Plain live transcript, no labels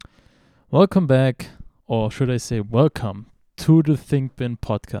Welcome back, or should I say welcome, to the ThinkBin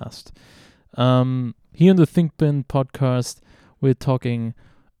podcast. Here in the ThinkBin podcast, we're talking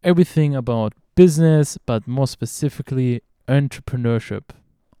everything about business, but more specifically entrepreneurship.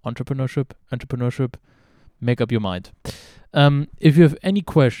 Entrepreneurship, make up your mind. If you have any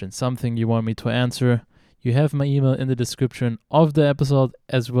questions, something you want me to answer, you have my email in the description of the episode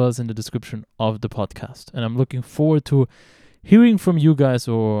as well as in the description of the podcast. And I'm looking forward to hearing from you guys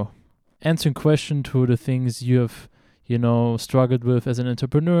or answering questions to the things you have, struggled with as an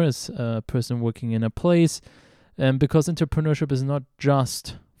entrepreneur, as a person working in a place. Because entrepreneurship is not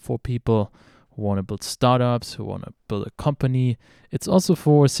just for people who want to build startups, who want to build a company. It's also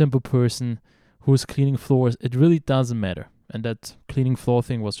for a simple person who's cleaning floors. It really doesn't matter. And that cleaning floor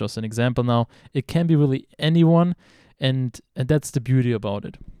thing was just an example now. It can be really anyone, and that's the beauty about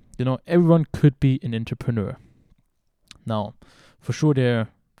it. Everyone could be an entrepreneur. Now, for sure there are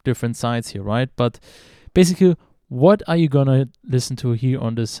different sides here, right? But basically, what are you gonna listen to here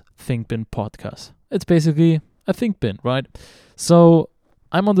on this ThinkBin podcast? It's basically a ThinkBin, right? So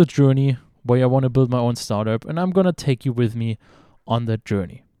I'm on the journey where I want to build my own startup, and I'm gonna take you with me on that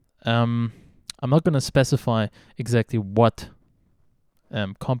journey. I'm not gonna specify exactly what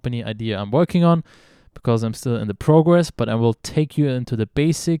company idea I'm working on because I'm still in the progress, but I will take you into the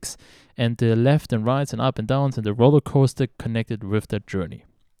basics and the left and rights and up and downs and the roller coaster connected with that journey.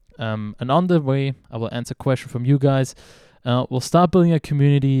 And on the way, I will answer questions from you guys. We'll start building a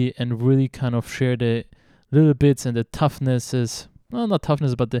community and really kind of share the little bits and the toughnesses, well, not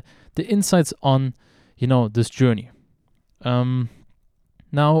toughness, but the insights on, this journey.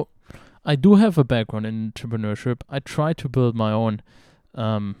 Now, I do have a background in entrepreneurship. I tried to build my own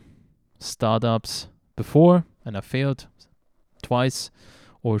startups before, and I failed twice.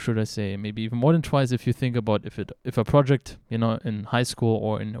 Or should I say maybe even more than twice if you think about if a project, in high school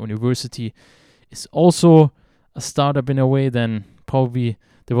or in university is also a startup in a way, then probably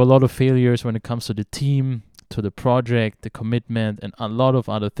there were a lot of failures when it comes to the team, to the project, the commitment, and a lot of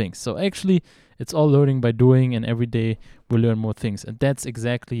other things. So actually, it's all learning by doing, and every day we learn more things. And that's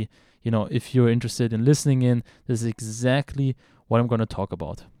exactly, if you're interested in listening in, this is exactly what I'm going to talk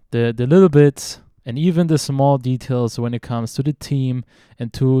about. The little bits and even the small details when it comes to the team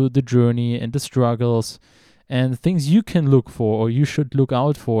and to the journey and the struggles and things you can look for or you should look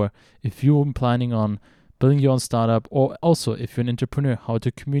out for if you're planning on building your own startup, or also if you're an entrepreneur, how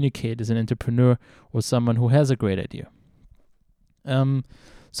to communicate as an entrepreneur or someone who has a great idea.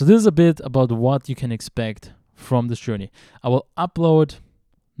 So this is a bit about what you can expect from this journey. I will upload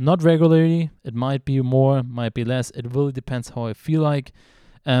not regularly. It might be more, might be less. It really depends how I feel like.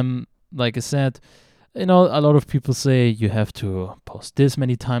 Like I said, a lot of people say you have to post this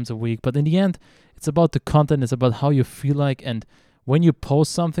many times a week, but in the end, it's about the content, it's about how you feel like, and when you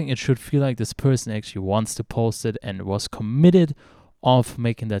post something, it should feel like this person actually wants to post it and was committed of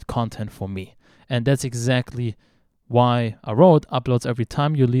making that content for me. And that's exactly why I wrote uploads every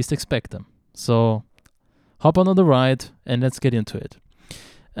time you least expect them. So hop on the ride and let's get into it.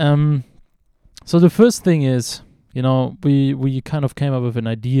 So the first thing is, we kind of came up with an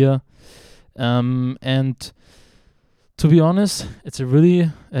idea. And to be honest, it's a really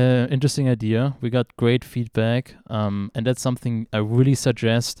interesting idea. We got great feedback. And that's something I really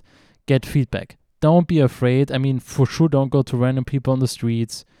suggest. Get feedback. Don't be afraid. I mean, for sure, don't go to random people on the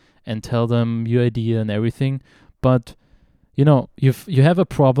streets and tell them your idea and everything. But, you have a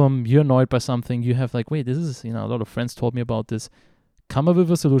problem, you're annoyed by something, you have like, wait, this is, a lot of friends told me about this. Come up with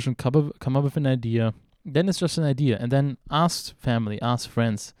a solution, come up with an idea. Then it's just an idea. And then ask family, ask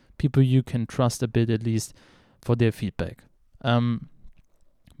friends, people you can trust a bit at least for their feedback.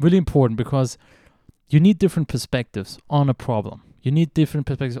 Really important because you need different perspectives on a problem. You need different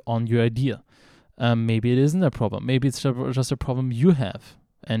perspectives on your idea. Maybe it isn't a problem. Maybe it's just a problem you have.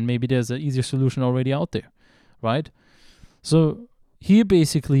 And maybe there's an easier solution already out there, right? So here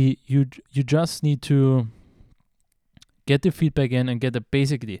basically you just need to get the feedback in and get the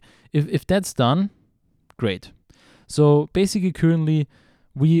basic idea. If that's done, great. So basically currently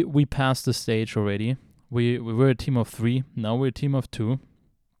we passed the stage already. We were a team of 3. Now we're a team of 2.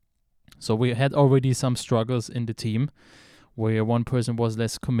 So we had already some struggles in the team where one person was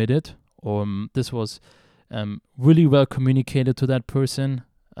less committed. This was really well communicated to that person.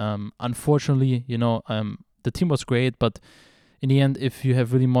 Unfortunately, the team was great, but in the end, if you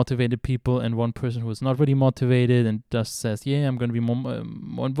have really motivated people and one person who is not really motivated and just says, yeah, I'm going to be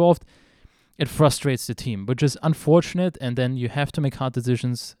more involved, it frustrates the team, which is unfortunate. And then you have to make hard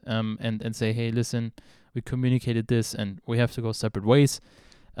decisions and say, hey, listen, we communicated this and we have to go separate ways.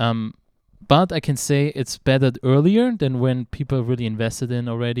 But I can say it's better earlier than when people really invested in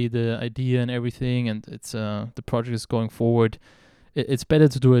already the idea and everything, and it's the project is going forward. It's better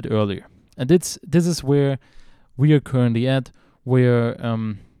to do it earlier. And this is where we are currently at, where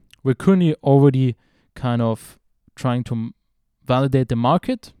we're currently already kind of trying to validate the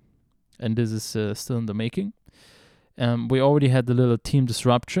market, and this is still in the making. We already had the little team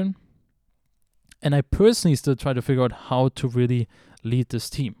disruption, and I personally still try to figure out how to really lead this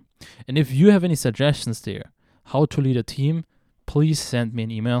team. And if you have any suggestions there, how to lead a team, please send me an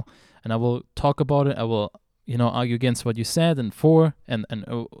email, and I will talk about it. I will, argue against what you said and for, and it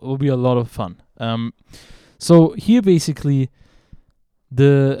will be a lot of fun. So here basically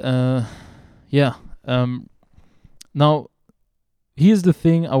now here's the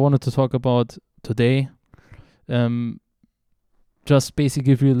thing I wanted to talk about today. Just basically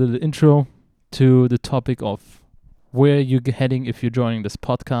give you a little intro to the topic of where you're heading if you're joining this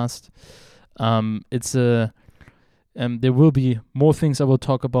podcast. There will be more things I will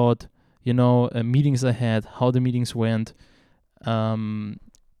talk about, meetings ahead, how the meetings went, and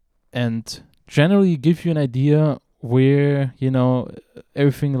generally give you an idea where,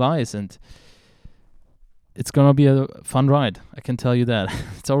 everything lies. And it's going to be a fun ride. I can tell you that.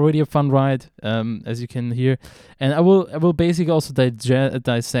 It's already a fun ride, as you can hear. And I will basically also digest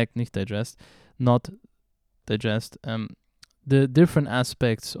the different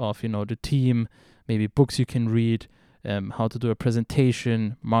aspects of, the team, maybe books you can read, how to do a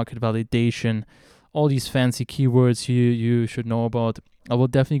presentation, market validation, all these fancy keywords you should know about. I will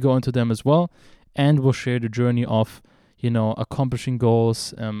definitely go into them as well, and we'll share the journey of, accomplishing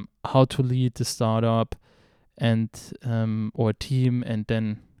goals, how to lead the startup and or a team, and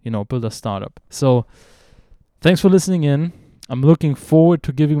then, build a startup. So thanks for listening in. I'm looking forward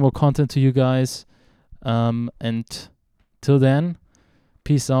to giving more content to you guys. And till then,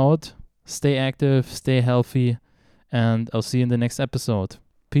 peace out, stay active, stay healthy, and I'll see you in the next episode.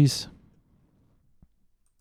 Peace.